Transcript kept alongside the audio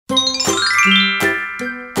Hi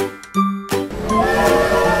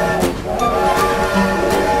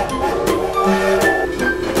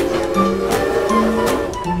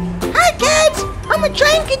kids! I'm a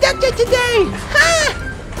train conductor today! Ha!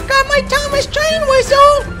 Got my Thomas train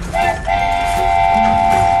whistle!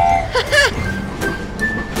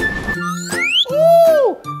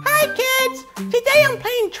 Ooh! Hi kids! Today I'm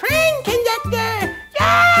playing train conductor!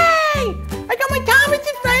 Yay! I got my Thomas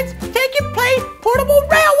and friends take and play portable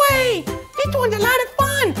railway! This one's a lot of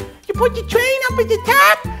fun! You put your train up at the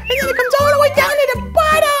top and then it comes all the way down to the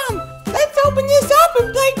bottom! Let's open this up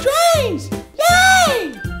and play trains!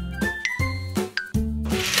 Yay!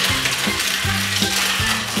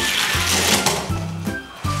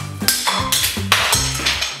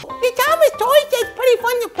 The Thomas toy set's pretty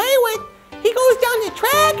fun to play with. He goes down the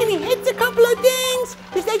track and he hits a couple of things.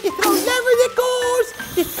 There's like this little lever that goes,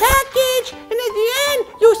 this package, and at the end,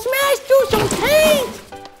 you smash through some trains.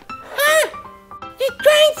 Huh? This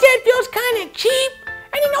train set feels kind of cheap,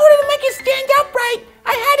 and in order to make it stand upright,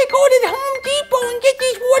 I had to go to the Home Depot and get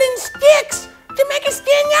these wooden sticks to make it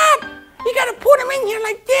stand up. You gotta put them in here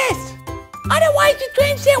like this. Otherwise, the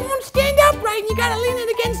train set won't stand upright and you gotta lean it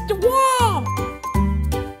against the wall.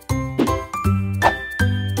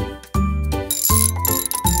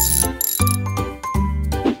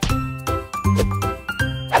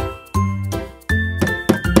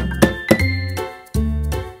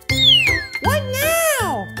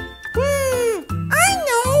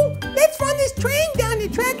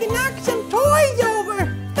 Track and knock some toys over.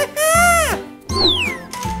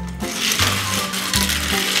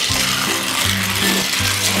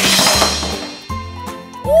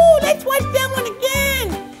 Ooh, let's watch that one again.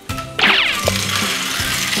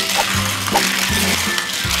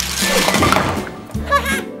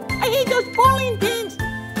 I hate those bowling pins.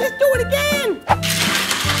 Let's do it again.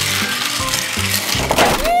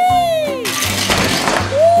 Yay!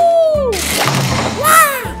 Woo!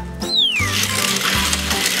 Wow!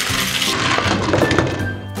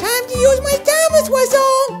 Use my Thomas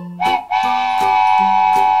whistle!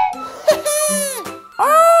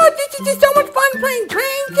 Oh, this is just so much fun playing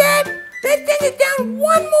train set! Let's send it down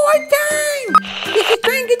one more time! This is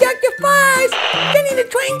train conductor 5, sending the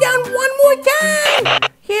train down one more time!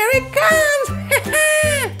 Here it comes!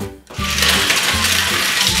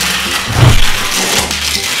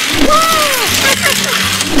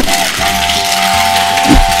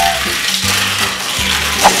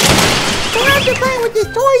 So after playing with this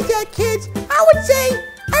toy set, kids, I would say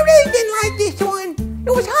I really didn't like this one.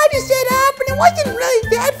 It was hard to set up and it wasn't really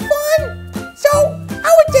that fun. So I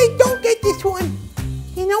would say don't get this one.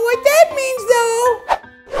 You know what that means though?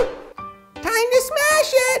 Time to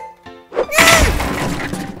smash it.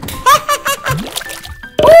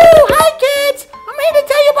 Ooh, hi kids! I'm here to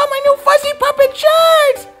tell you about my new Fuzzy Puppet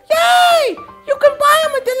shirts! Yay! You can buy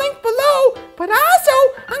them at the link below, but also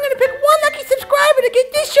I'm going to pick one lucky subscriber to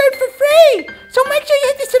get this shirt for free. So make sure you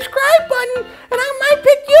hit the subscribe button and I might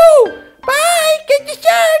pick you. Bye! Get the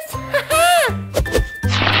shirts!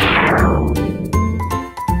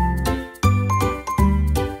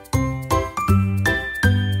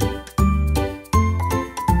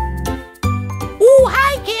 Ooh,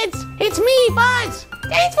 hi kids! It's me, Buzz!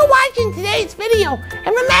 Thanks for watching today's video.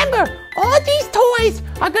 And remember, all these toys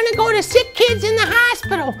are gonna go to sick kids in the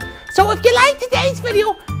hospital. So if you like today's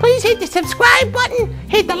video, please hit the subscribe button,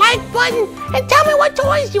 hit the like button, and tell me what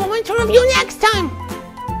toys you want to review next time.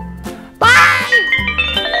 Bye!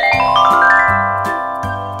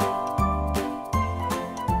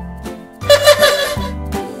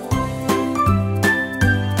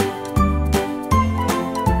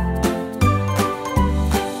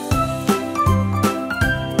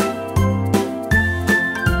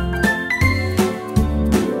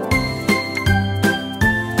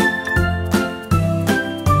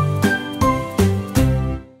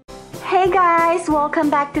 Welcome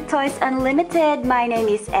back to Toys Unlimited. My name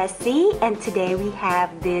is Essie and today we have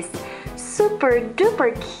this super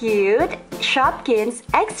duper cute Shopkins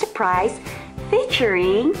Extra Prize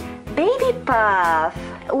featuring Baby Puff.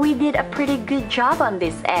 We did a pretty good job on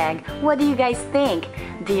this egg. What do you guys think?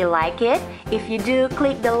 Do you like it? If you do,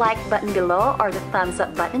 click the like button below or the thumbs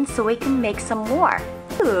up button so we can make some more.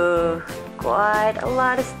 Ooh, quite a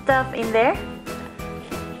lot of stuff in there.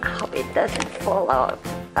 I hope it doesn't fall out.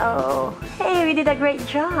 Oh, hey, we did a great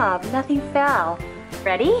job. Nothing fell.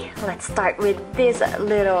 Ready? Let's start with this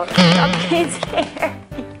little Shopkins here.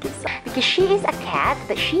 Because she is a cat,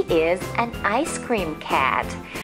 but she is an ice cream cat.